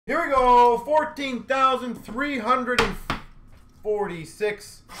Here we go,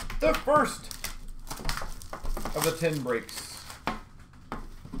 14,346. The first of the tin breaks.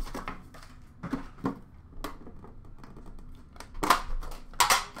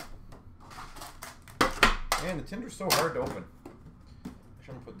 Man, the tins are so hard to open. I'm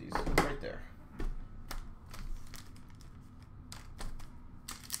gonna put these right there.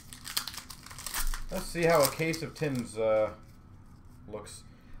 Let's see how a case of tins looks.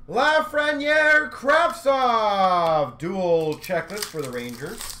 Lafreniere Kravtsov dual checklist for the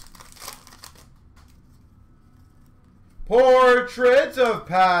Rangers. Portraits of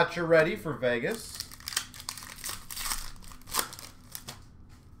Pacioretty for Vegas.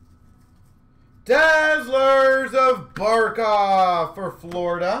 Dazzlers of Barkov for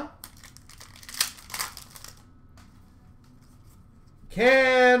Florida.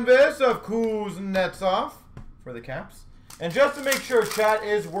 Canvas of Kuznetsov for the Caps. And just to make sure chat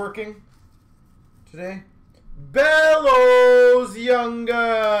is working today, Bellows Young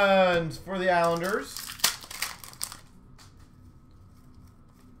Guns for the Islanders.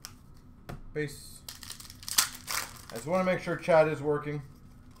 Base. I just want to make sure chat is working.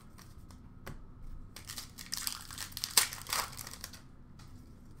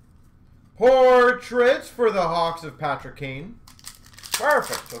 Portraits for the Hawks of Patrick Kane.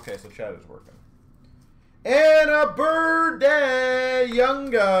 Perfect. Okay, so chat is working. And a Birthday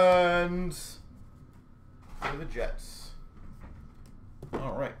Young Guns for the Jets.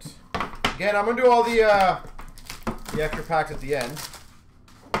 All right. Again, I'm gonna do all the extra packs at the end.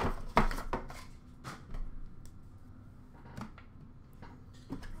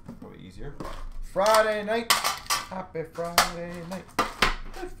 Probably easier. Friday night. Happy Friday night.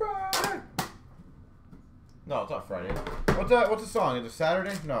 It's Friday. No, it's not Friday. What's the song? Is it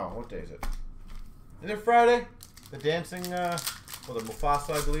Saturday? No. What day is it? Is it Friday? The dancing, the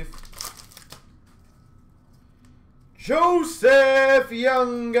Mufasa, I believe. Joseph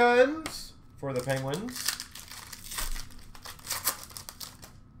Young Guns for the Penguins.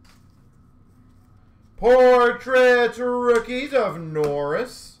 Portraits rookies of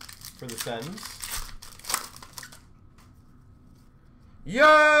Norris for the Sens.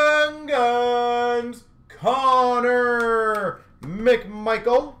 Young Guns Connor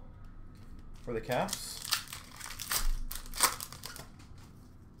McMichael for the Caps.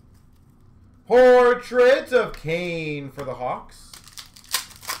 Portraits of Kane for the Hawks.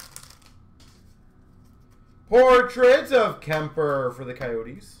 Portraits of Kemper for the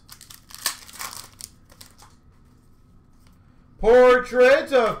Coyotes.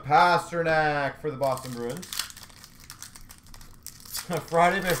 Portraits of Pasternak for the Boston Bruins.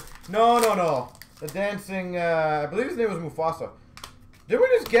 Friday, no. The dancing, I believe his name was Mufasa. Did we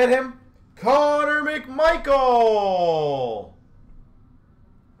just get him? Connor McMichael!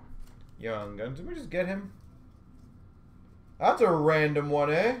 Young Guns. Did we just get him? That's a random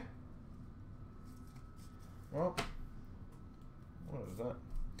one, eh? Well, what is that?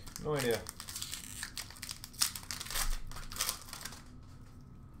 No idea.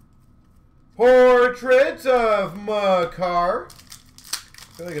 Portraits of Makar. I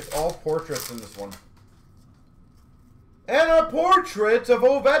feel like it's all portraits in this one. And a portrait of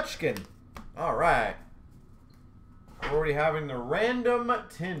Ovechkin. All right. We're already having the random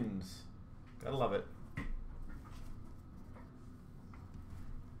tins. Gotta love it.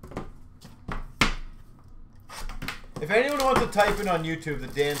 If anyone wants to type in on YouTube the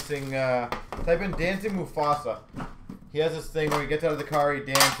dancing, type in dancing Mufasa. He has this thing where he gets out of the car, he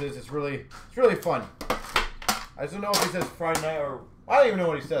dances. It's really fun. I just don't know if he says Friday night or I don't even know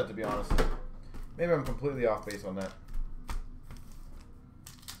what he said, to be honest. Maybe I'm completely off base on that.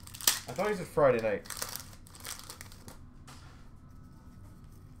 I thought he said Friday night.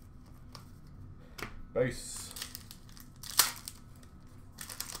 Base.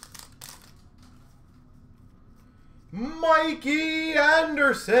 Mikey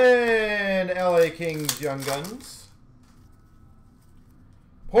Anderson, LA Kings Young Guns.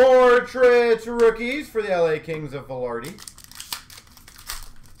 Portraits rookies for the LA Kings of Velarde.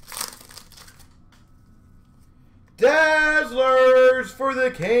 Dazzlers for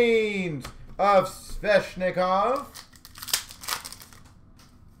the Canes of Svechnikov.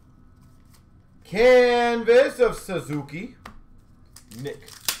 Canvas of Suzuki. Nick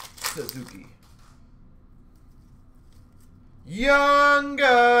Suzuki. Young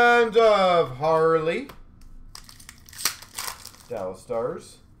Guns of Harley. Dallas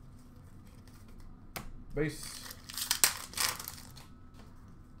Stars. Base.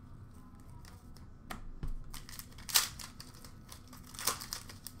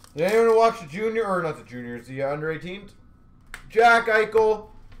 Did anyone watch the junior, or not the juniors, the under 18s? Jack Eichel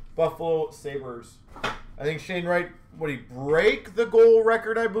Buffalo Sabres. I think Shane Wright, would he break the goal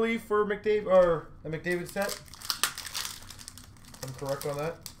record, I believe, for McDavid, or the McDavid set? I'm correct on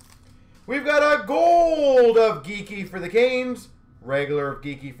that. We've got a gold of Geeky for the Canes, regular of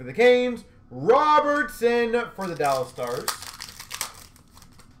Geeky for the Canes, Robertson for the Dallas Stars.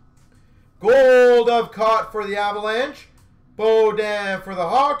 Gold of Cott for the Avalanche, Beaudin for the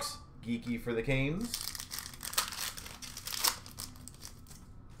Hawks, Geeky for the Canes.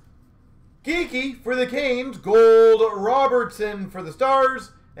 Geeky for the Canes, gold Robertson for the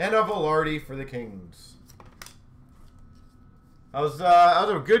Stars, and a Velarde for the Kings. That was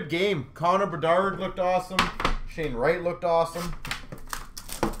a good game. Connor Bedard looked awesome. Shane Wright looked awesome.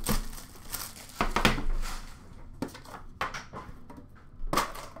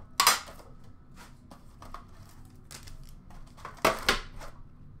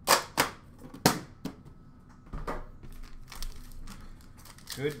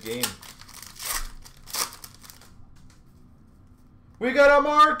 Good game. We got a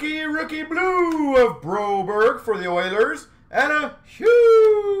marquee rookie blue of Broberg for the Oilers and a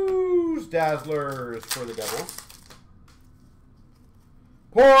Hughes Dazzlers for the Devils.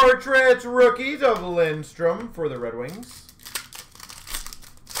 Portraits rookies of Lindstrom for the Red Wings.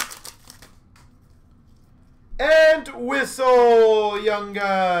 And Whistle Young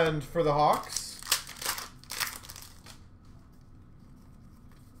Guns for the Hawks.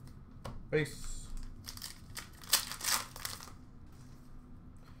 Base.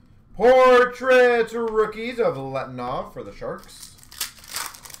 Portraits rookies of Letinov for the Sharks.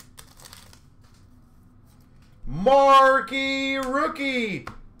 Marquee rookie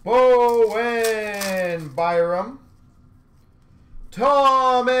Bowen Byram.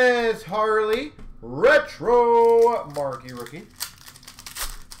 Thomas Harley retro marquee rookie.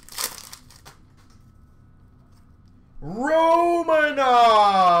 Romanov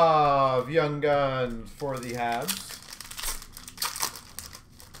Young Guns for the Habs.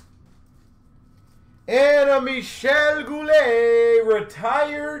 And a Michel Goulet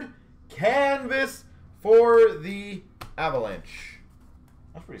retired canvas for the Avalanche.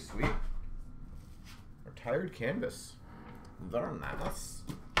 That's pretty sweet. Retired canvas. Very nice.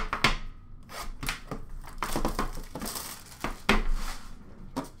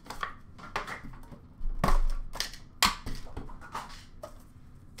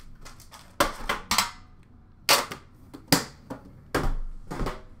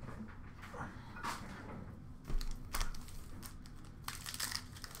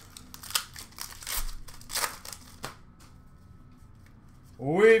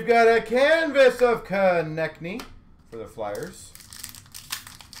 We've got a canvas of Konechny for the Flyers.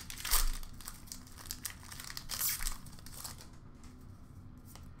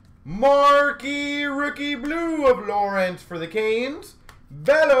 Marquee rookie blue of Lawrence for the Canes.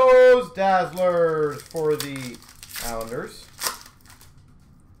 Bellows Dazzlers for the Islanders.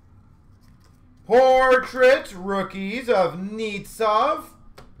 Portraits rookies of Nitsov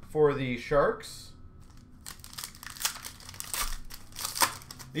for the Sharks.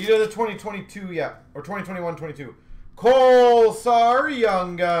 These are the 2022, yeah, or 2021-22. Kolsar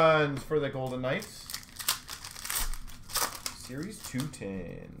Young Guns for the Golden Knights. Series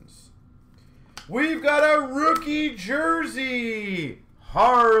 210s. We've got a rookie jersey.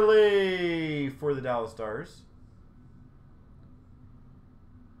 Harley for the Dallas Stars.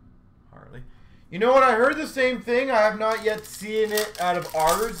 Harley. You know what? I heard the same thing. I have not yet seen it out of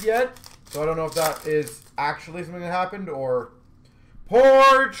ours yet. So I don't know if that is actually something that happened or...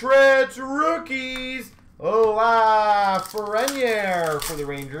 Portraits rookies Lafreniere for the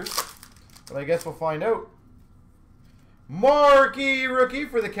Rangers. But I guess we'll find out. Marquee rookie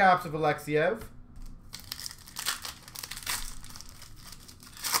for the Caps of Alexiev.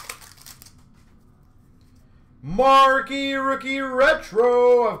 Marquee rookie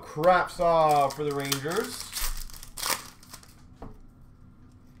retro of Kravtsov for the Rangers.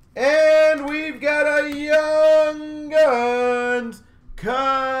 And we've got a Young Guns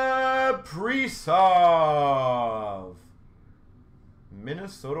Kaprizov.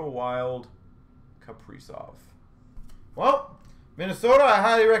 Minnesota Wild Kaprizov. Well, Minnesota, I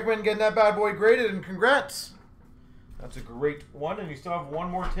highly recommend getting that bad boy graded, and congrats. That's a great one, and you still have one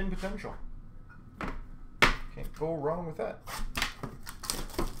more tin potential. Can't go wrong with that.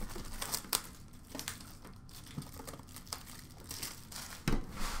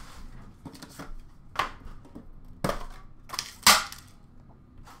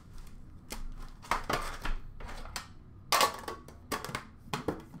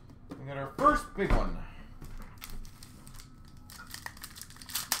 We got our first big one.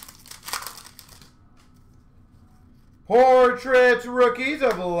 Portraits rookies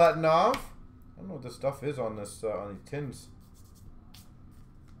of Letinov. I don't know what this stuff is on this on these tins.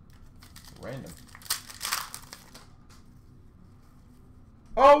 Random.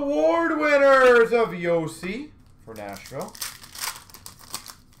 Award winners of Yossi for Nashville.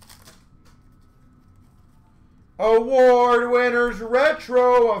 Award winners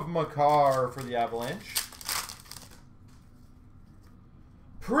retro of Makar for the Avalanche.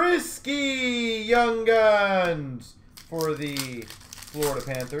 Prisky Young Guns for the Florida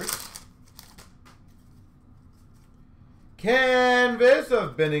Panthers. Canvas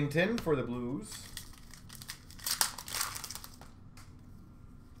of Bennington for the Blues.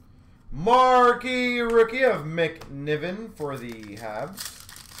 Marquee rookie of McNiven for the Habs.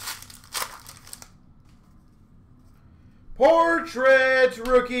 Portraits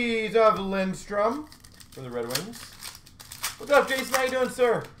rookies of Lindstrom for the Red Wings. What's up, Jason? How you doing,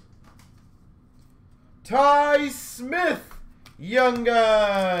 sir? Ty Smith Young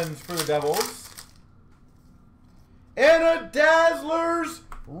Guns for the Devils. And a Dazzlers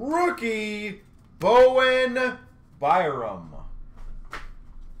rookie, Bowen Byram.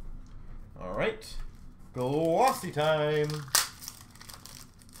 All right, glossy time.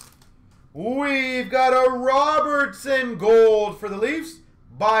 We've got a Robertson gold for the Leafs,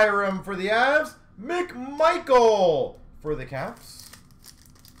 Byram for the Avs, McMichael for the Caps.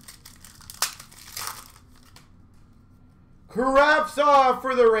 Kravtsov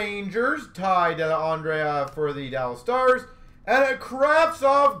for the Rangers, Ty Dellandrea for the Dallas Stars, and a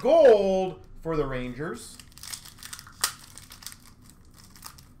Kravtsov gold for the Rangers.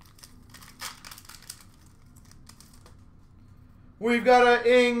 We've got an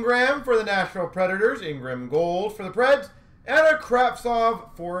Ingram for the Nashville Predators, Ingram gold for the Preds, and a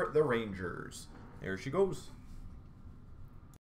Kravtsov for the Rangers. There she goes.